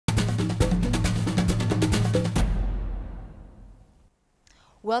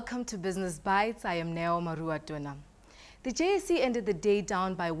Welcome to Business Bytes. I am Neo Maruatuna. The JSE ended the day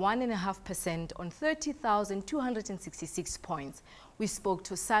down by 1.5% on 30,266 points. We spoke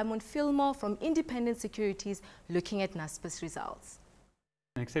to Simon Fillmore from Independent Securities looking at Naspers results.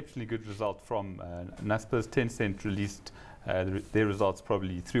 An exceptionally good result from Naspers. Tencent released their results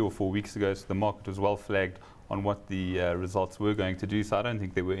probably 3 or 4 weeks ago, so the market was well flagged on what the results were going to do. So I don't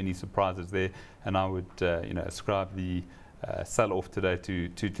think there were any surprises there, and I would ascribe the sell-off today to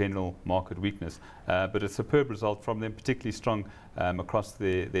general market weakness. But a superb result from them, particularly strong across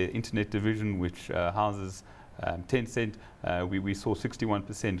their internet division, which houses Tencent. We saw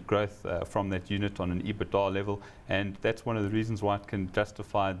 61% growth from that unit on an EBITDA level, and that's one of the reasons why it can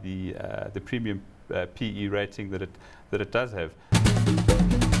justify the premium PE rating that it does have.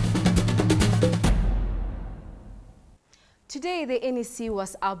 Today, the NEC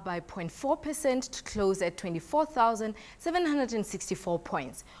was up by 0.4% to close at 24,764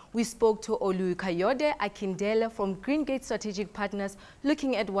 points. We spoke to Olukayode Akindele from Greengate Strategic Partners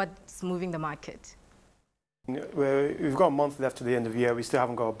looking at what's moving the market. We've got a month left to the end of the year. We still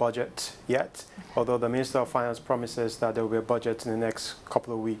haven't got a budget yet, although the Minister of Finance promises that there will be a budget in the next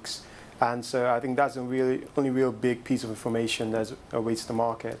couple of weeks. And so I think that's the only real big piece of information that awaits the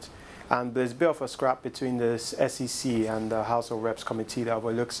market. And there's a bit of a scrap between the SEC and the House of Reps committee that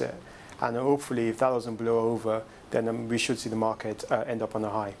overlooks it. And hopefully, if that doesn't blow over, then we should see the market end up on a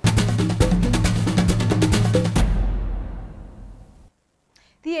high.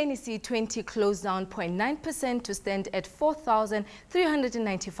 The NEC 20 closed down 0.9% to stand at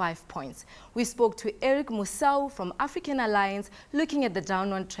 4,395 points. We spoke to Eric Musau from African Alliance looking at the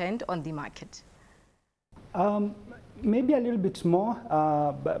downward trend on the market. Maybe a little bit more,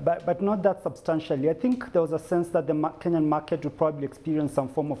 but not that substantially. I think there was a sense that the Kenyan market would probably experience some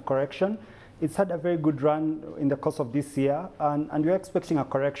form of correction. It's had a very good run in the course of this year, and we're expecting a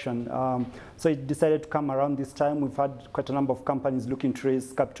correction. So it decided to come around this time. We've had quite a number of companies looking to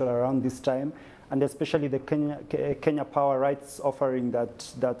raise capital around this time, and especially the Kenya Power Rights offering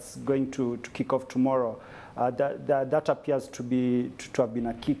that's going to kick off tomorrow. That appears to have been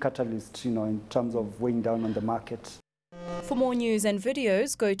a key catalyst, in terms of weighing down on the market. For more news and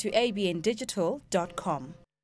videos, go to abndigital.com.